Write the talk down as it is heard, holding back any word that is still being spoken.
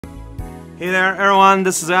Hey there everyone,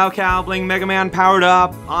 this is Al playing Mega Man Powered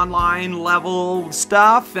Up online level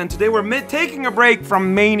stuff, and today we're taking a break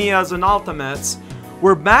from Manias and Ultimates.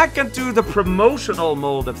 We're back into the promotional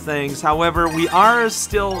mode of things, however we are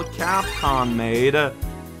still Capcom made.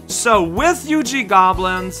 So with UG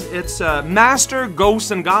Goblins, it's Master Ghosts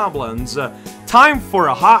and Goblins. Time for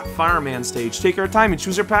a hot fireman stage. Take your time and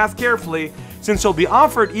choose your path carefully, since you'll be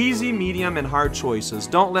offered easy, medium, and hard choices.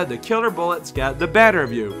 Don't let the killer bullets get the better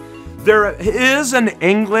of you. There is an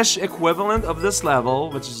English equivalent of this level,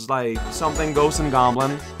 which is like something Ghost and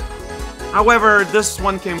Goblin. However, this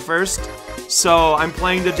one came first, so I'm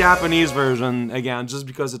playing the Japanese version again, just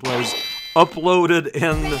because it was uploaded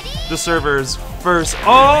in the servers first.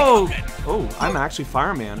 Oh, I'm actually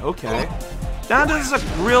Fireman. Okay, that is a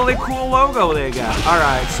really cool logo they got. All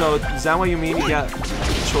right, so is that what you mean? You get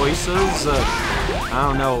choices? I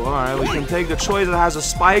don't know. Alright, we can take the choice that has a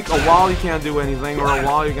spike, a wall you can't do anything, or a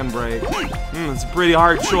wall you can break. It's a pretty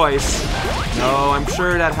hard choice. No, I'm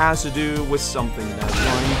sure that has to do with something that's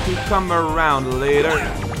going to come around later.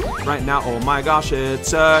 Right now, oh my gosh,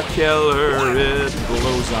 it's a killer. It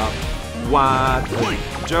blows up. What a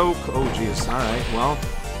joke. Oh jeez. Alright, well,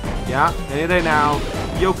 yeah, any day now.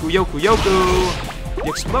 Yoku, Yoku, Yoku. The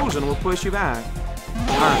explosion will push you back.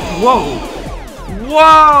 Alright, whoa.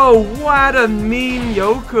 Whoa! What a mean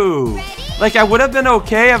Yoku! Like, I would have been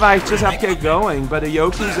okay if I just have kept going, but a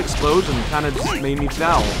Yoku's explosion kind of just made me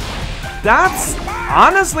fell.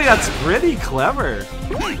 Honestly, that's pretty clever.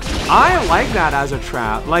 I like that as a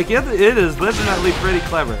trap. Like, it is legitimately pretty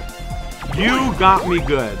clever. You got me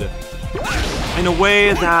good. In a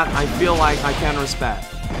way that I feel like I can respect.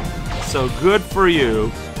 So, good for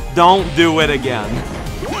you. Don't do it again.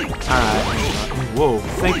 Alright. Whoa,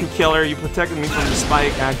 thank you, killer. You protected me from the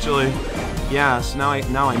spike, actually. Yes, now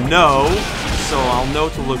I know, so I'll know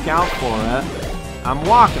to look out for it. I'm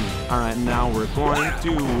walking. Alright, now we're going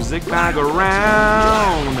to zigzag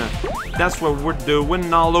around. That's what we're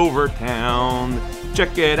doing all over town.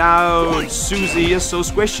 Check it out. Susie is so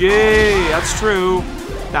squishy. That's true.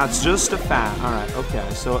 That's just a fact. Alright, okay,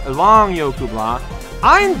 so a long Yoku block.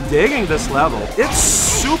 I'm digging this level. It's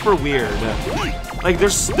super weird. Like,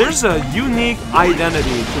 there's a unique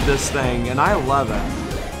identity to this thing, and I love it.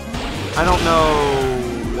 I don't know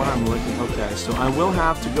what I'm looking... Okay, so I will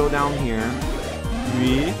have to go down here.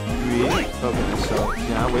 Okay, so,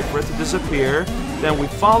 yeah, wait for it to disappear. Then we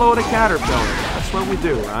follow the caterpillar. That's what we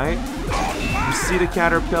do, right? You see the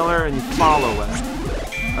caterpillar, and you follow it.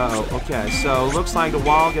 Uh-oh, okay, so looks like the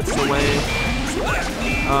wall gets in the way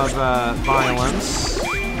of violence.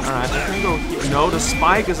 Alright, I can go here. No, the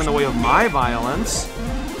spike is in the way of my violence.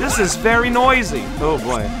 This is very noisy. Oh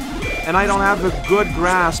boy. And I don't have a good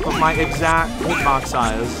grasp of my exact hitbox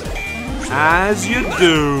size. As you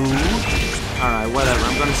do. Alright, whatever.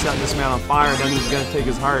 I'm gonna set this man on fire, then he's gonna take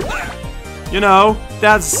his heart. You know,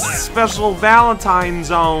 that's special Valentine's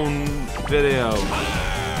Zone video.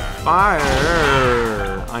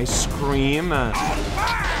 Fire. I scream.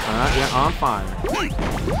 Alright, yeah, on fire.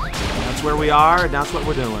 That's where we are, and that's what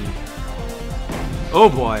we're doing. Oh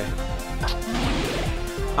boy.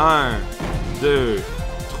 1, 2,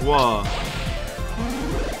 3.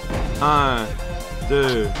 1,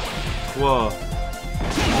 2, 3.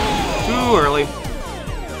 Too early.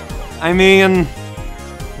 I mean,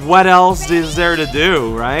 what else is there to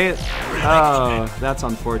do, right? Oh, that's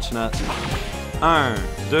unfortunate. 1,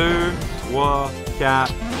 2, 3, 4. 1,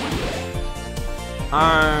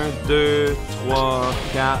 2, 3, 4.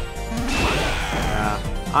 Yeah,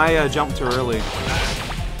 I jumped too early.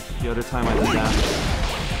 The other time I did that.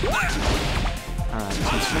 Alright, so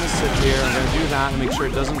I'm just gonna sit here. I'm gonna do that and make sure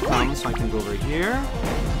it doesn't come, so I can go over here.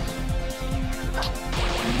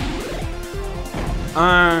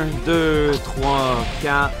 1, 2, 3, 4.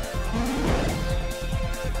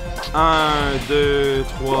 1, 2, 3,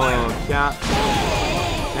 4.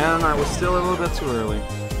 And I was still a little bit too early.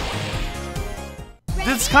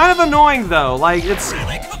 It's kind of annoying though, like it's...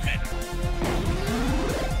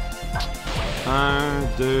 1,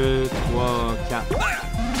 2, 3, 4.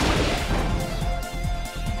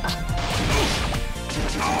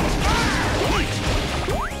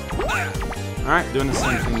 Alright, doing the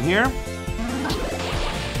same thing here.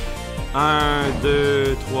 1,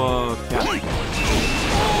 2, 3, 4.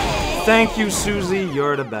 Thank you, Susie,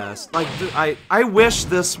 you're the best. Like, I wish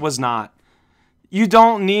this was not. You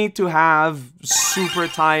don't need to have super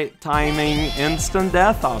tight timing instant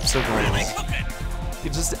death obstacles.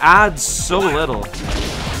 It just adds so little.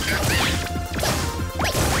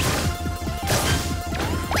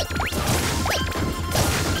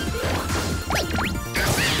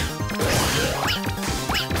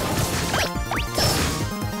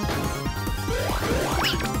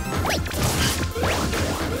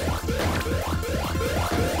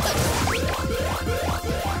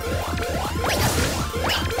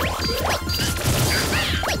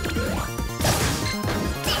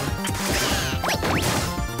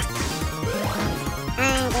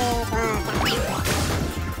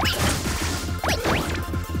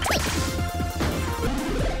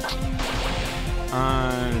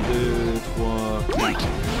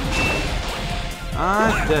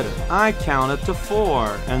 I did it. I counted to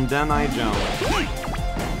 4, and then I jumped.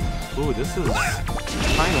 Ooh, this is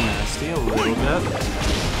kind of nasty a little bit.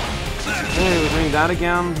 Hey, we're doing that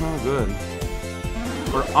again? Oh, good.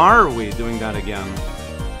 Or are we doing that again?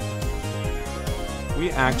 We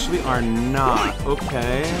actually are not.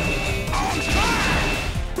 Okay.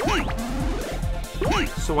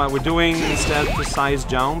 So what, we're doing instead precise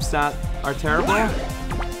jumps that are terrible?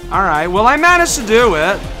 Alright, well I managed to do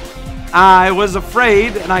it. I was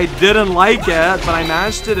afraid and I didn't like it, but I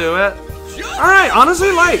managed to do it. Alright,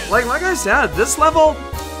 honestly, like I said, this level,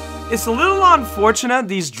 it's a little unfortunate,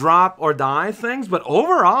 these drop or die things, but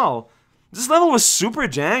overall, this level was super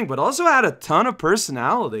jank, but also had a ton of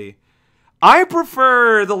personality. I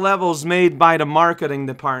prefer the levels made by the marketing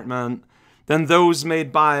department than those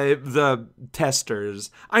made by the testers.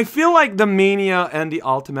 I feel like the Mania and the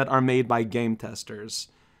Ultimate are made by game testers.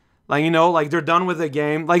 Like, you know, like they're done with the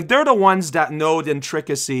game. Like, they're the ones that know the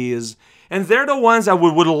intricacies. And they're the ones that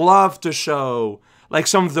would love to show, like,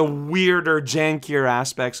 some of the weirder, jankier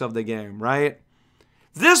aspects of the game, right?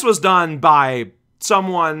 This was done by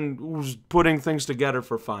someone who's putting things together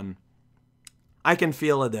for fun. I can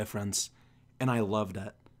feel a difference. And I loved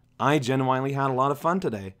it. I genuinely had a lot of fun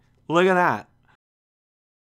today. Look at that.